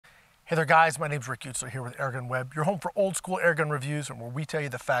Hey there guys, my name's Rick Utzler here with AirgunWeb, your home for old school airgun reviews and where we tell you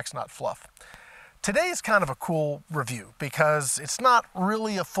the facts, not fluff. Today is kind of a cool review because it's not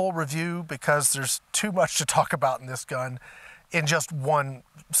really a full review because there's too much to talk about in this gun in just one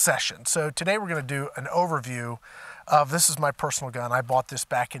session. So today we're going to do an overview of, this is my personal gun. I bought this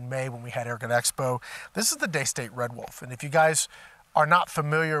back in May when we had Airgun Expo. This is the Daystate Red Wolf, and if you guys are not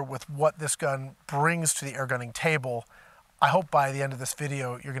familiar with what this gun brings to the airgunning table, I hope by the end of this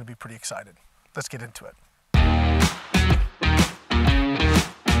video, you're going to be pretty excited. Let's get into it.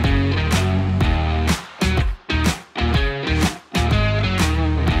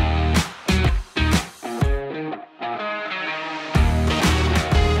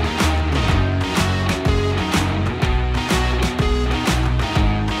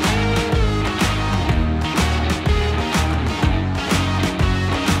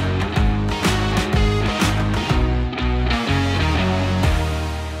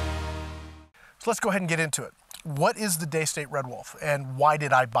 So let's go ahead and get into it. What is the Daystate Red Wolf and why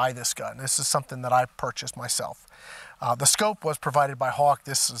did I buy this gun? This is something that I purchased myself. The scope was provided by Hawk.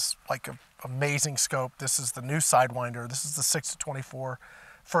 This is like an amazing scope. This is the new Sidewinder. This is the 6-24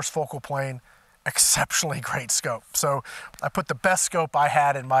 first focal plane. Exceptionally great scope. So I put the best scope I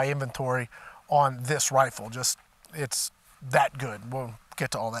had in my inventory on this rifle. Just, it's that good. We'll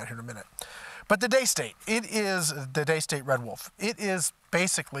get to all that here in a minute. But the Daystate, it is the Daystate Red Wolf. It is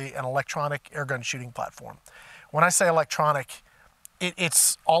basically an electronic airgun shooting platform. When I say electronic,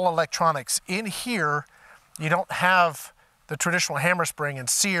 it's all electronics. In here, you don't have the traditional hammer spring and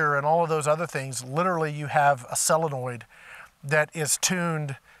sear and all of those other things. Literally, you have a solenoid that is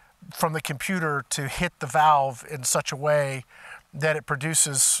tuned from the computer to hit the valve in such a way that it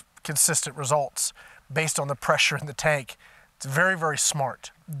produces consistent results based on the pressure in the tank. It's very, very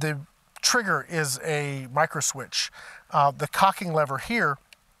smart. The trigger is a micro switch. The cocking lever here,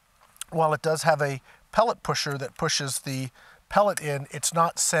 while it does have a pellet pusher that pushes the pellet in, it's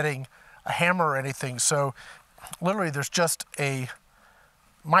not setting a hammer or anything. So literally there's just a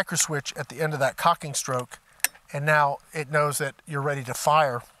micro switch at the end of that cocking stroke, and now it knows that you're ready to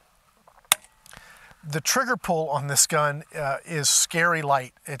fire. The trigger pull on this gun is scary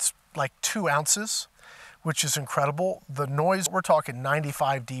light. It's like 2 ounces, which is incredible. The noise, we're talking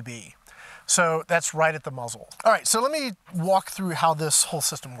 95 dB. So that's right at the muzzle. All right, so let me walk through how this whole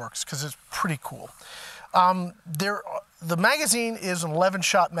system works because it's pretty cool. The magazine is an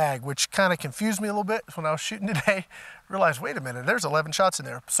 11-shot mag, which kind of confused me a little bit when I was shooting today. I realized, wait a minute, there's 11 shots in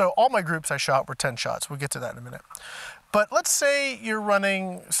there. So all my groups I shot were 10 shots. We'll get to that in a minute. But let's say you're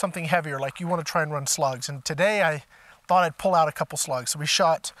running something heavier, like you want to try and run slugs. And today I thought I'd pull out a couple slugs. So we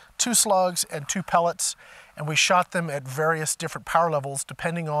shot 2 slugs and 2 pellets, and we shot them at various different power levels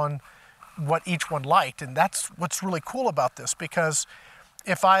depending on what each one liked. And that's what's really cool about this, because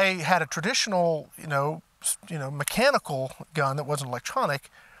if I had a traditional, mechanical gun that wasn't electronic,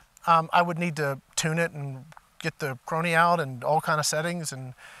 I would need to tune it and get the crony out and all kind of settings,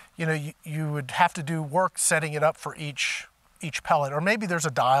 and you would have to do work setting it up for each pellet, or maybe there's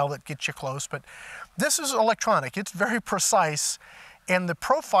a dial that gets you close. But this is electronic. It's very precise. And the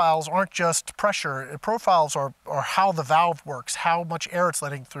profiles aren't just pressure. The profiles are how the valve works, how much air it's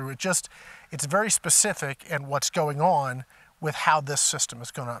letting through. It's very specific in what's going on with how this system is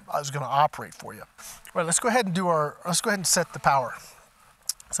gonna operate for you. All right, let's go ahead and set the power.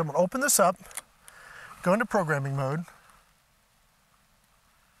 So I'm gonna open this up, go into programming mode.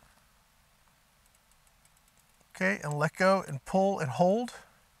 Okay, and let go and pull and hold.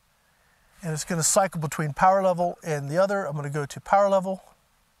 And it's going to cycle between power level and the other. I'm going to go to power level.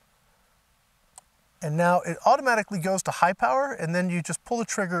 And now it automatically goes to high power, and then you just pull the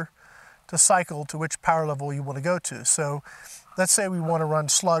trigger to cycle to which power level you want to go to. So let's say we want to run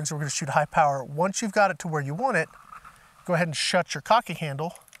slugs, we're going to shoot high power. Once you've got it to where you want it, go ahead and shut your cocking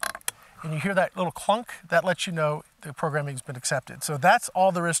handle, and you hear that little clunk. That lets you know the programming has been accepted. So that's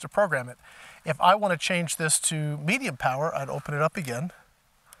all there is to program it. If I want to change this to medium power, I'd open it up again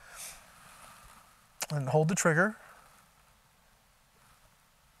and hold the trigger,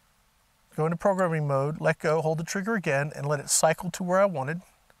 go into programming mode, let go, hold the trigger again, and let it cycle to where I wanted,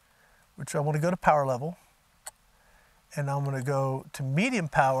 which I want to go to power level. And I'm going to go to medium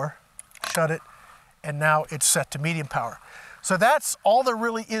power, shut it, and now it's set to medium power. So that's all there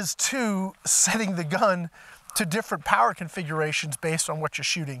really is to setting the gun to different power configurations based on what you're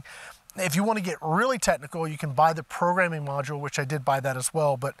shooting. If you want to get really technical, you can buy the programming module, which I did buy that as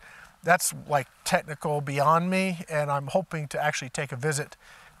well, but that's like technical beyond me, and I'm hoping to actually take a visit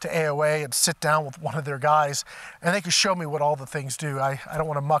to AOA and sit down with one of their guys, and they can show me what all the things do. I don't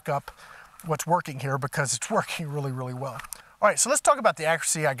want to muck up what's working here because it's working really, really well. All right, so let's talk about the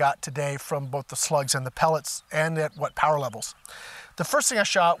accuracy I got today from both the slugs and the pellets and at what power levels. The first thing I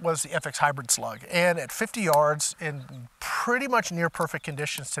shot was the FX Hybrid slug, and at 50 yards in pretty much near perfect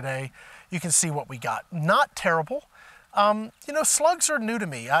conditions today, you can see what we got. Not terrible. You know, slugs are new to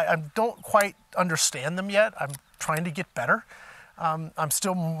me. I don't quite understand them yet. I'm trying to get better. I'm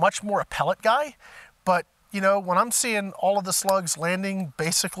still much more a pellet guy, but you know, when I'm seeing all of the slugs landing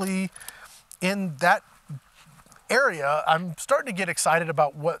basically in that area, I'm starting to get excited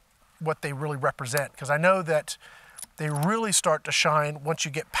about what they really represent, because I know that they really start to shine once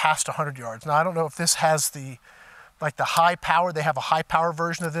you get past 100 yards. Now, I don't know if this has the high power. They have a high power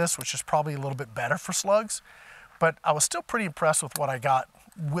version of this, which is probably a little bit better for slugs, but I was still pretty impressed with what I got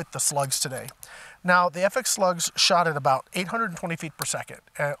with the slugs today. Now, the FX slugs shot at about 820 feet per second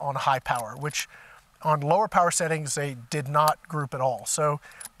on high power, which on lower power settings, they did not group at all. So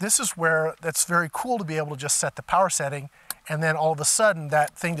this is where that's very cool to be able to just set the power setting, and then all of a sudden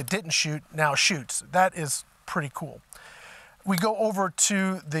that thing that didn't shoot now shoots. That is pretty cool. We go over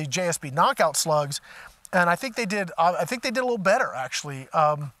to the JSB knockout slugs, and I think they did a little better actually.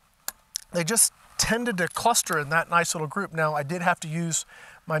 They just tended to cluster in that nice little group. Now, I did have to use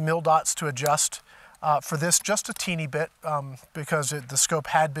my mil dots to adjust for this just a teeny bit because the scope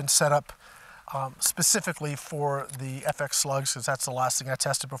had been set up specifically for the FX slugs, because that's the last thing I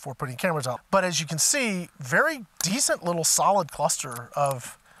tested before putting cameras out. But as you can see, very decent little solid cluster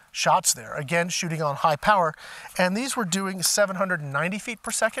of shots there. Again, shooting on high power, and these were doing 790 feet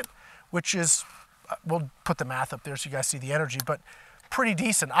per second, which is, we'll put the math up there so you guys see the energy, but pretty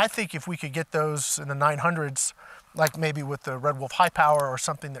decent. I think if we could get those in the 900s, like maybe with the Red Wolf high power or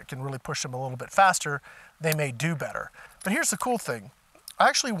something that can really push them a little bit faster, they may do better. But here's the cool thing. I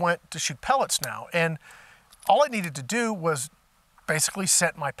actually went to shoot pellets now, and all I needed to do was basically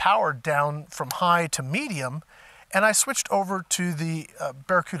set my power down from high to medium, and I switched over to the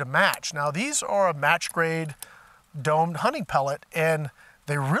Barracuda Match. Now, these are a match grade domed hunting pellet, and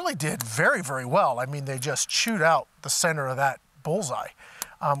they really did very, very well. I mean, they just chewed out the center of that bullseye.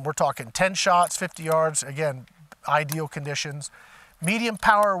 We're talking 10 shots, 50 yards, again, ideal conditions. Medium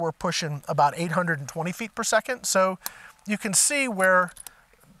power, we're pushing about 820 feet per second. So you can see where,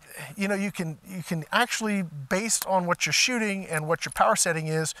 you know, you can actually, based on what you're shooting and what your power setting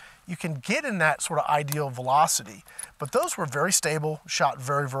is, you can get in that sort of ideal velocity. But those were very stable, shot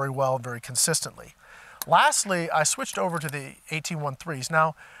very, very well, very consistently. Lastly, I switched over to the 1813s.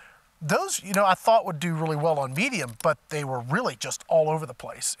 Now, those, you know, I thought would do really well on medium, but they were really just all over the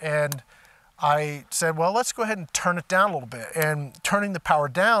place. And I said, well, let's go ahead and turn it down a little bit. And turning the power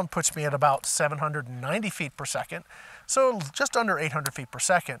down puts me at about 790 feet per second. So just under 800 feet per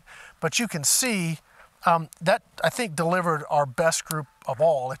second. But you can see that, I think, delivered our best group of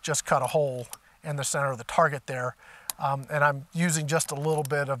all. It just cut a hole in the center of the target there. And I'm using just a little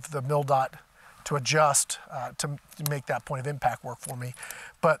bit of the mil dot to adjust to make that point of impact work for me.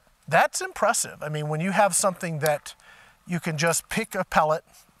 But that's impressive. I mean, when you have something that you can just pick a pellet,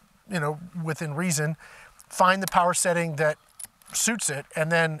 you know, within reason, find the power setting that suits it, and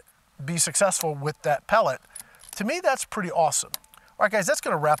then be successful with that pellet, to me, that's pretty awesome. All right, guys, that's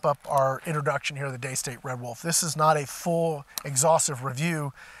going to wrap up our introduction here to the Daystate Red Wolf. This is not a full, exhaustive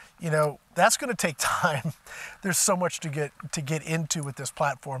review. You know, that's going to take time. There's so much to get into with this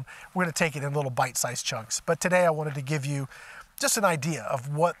platform. We're going to take it in little bite-sized chunks. But today I wanted to give you just an idea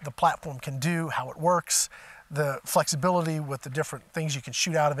of what the platform can do, how it works, the flexibility with the different things you can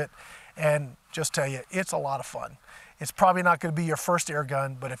shoot out of it, and just tell you, it's a lot of fun. It's probably not going to be your first air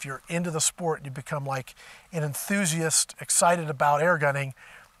gun, but if you're into the sport, you become like an enthusiast, excited about air gunning,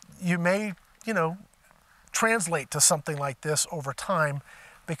 you may, you know, translate to something like this over time,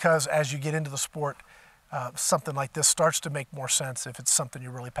 because as you get into the sport, something like this starts to make more sense if it's something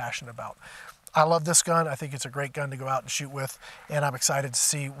you're really passionate about. I love this gun. I think it's a great gun to go out and shoot with, and I'm excited to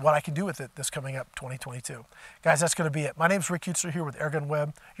see what I can do with it this coming up 2022. Guys, that's going to be it. My name's Rick Kutzler here with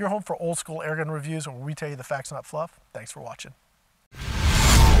AirgunWeb, your home for old school airgun reviews, and where we tell you the facts, not fluff. Thanks for watching.